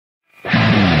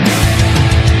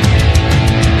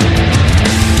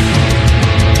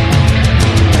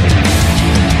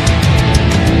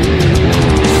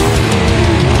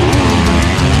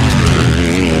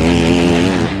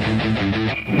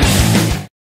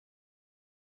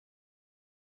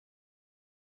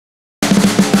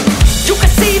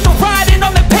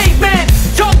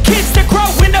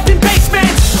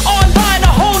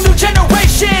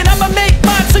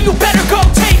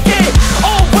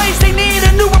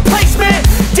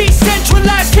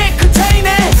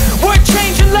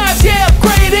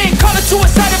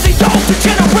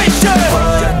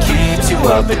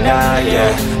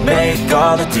make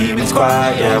all the demons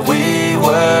quiet. Yeah, we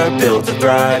were built to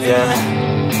thrive,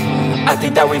 yeah. I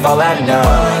think that we've all had enough.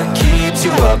 What keeps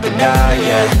you up at night,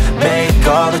 yeah. Make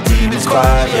all the demons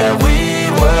quiet. Yeah, we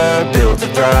were built to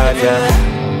thrive, yeah.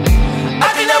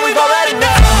 I think that we've all had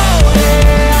enough.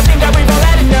 Yeah, I think that we've all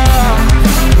had enough.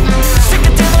 Sick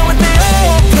of dealing with the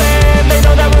old plan. They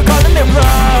know that we're calling it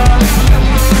wrong.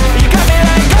 You got me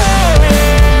like, oh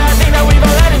yeah, I think that we've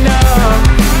all had enough.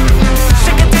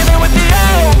 Sick of dealing with the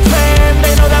old plan.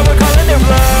 They know that we're calling it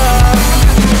wrong.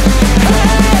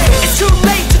 Hey, it's too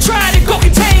late to try to go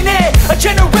contain it. A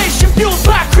generation fueled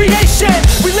by creation.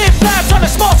 We live lives on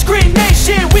a small screen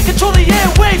nation. We control the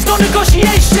airwaves, no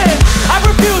negotiation. I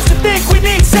refuse to think we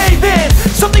need saving.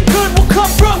 Something good will come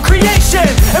from creation.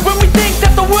 And when we think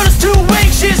that the world is too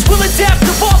anxious, we'll adapt,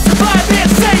 evolve, survive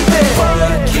and save it.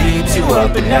 What keeps you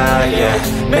up at night, yeah.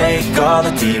 Make all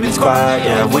the demons quiet,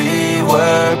 yeah. We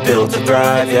were built to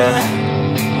thrive, yeah.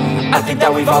 I think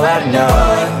that we've all had enough.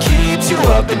 What keeps you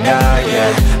up at night,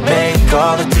 yeah. Make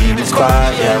all the demons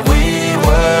quiet, yeah. We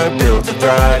were built to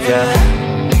thrive, yeah.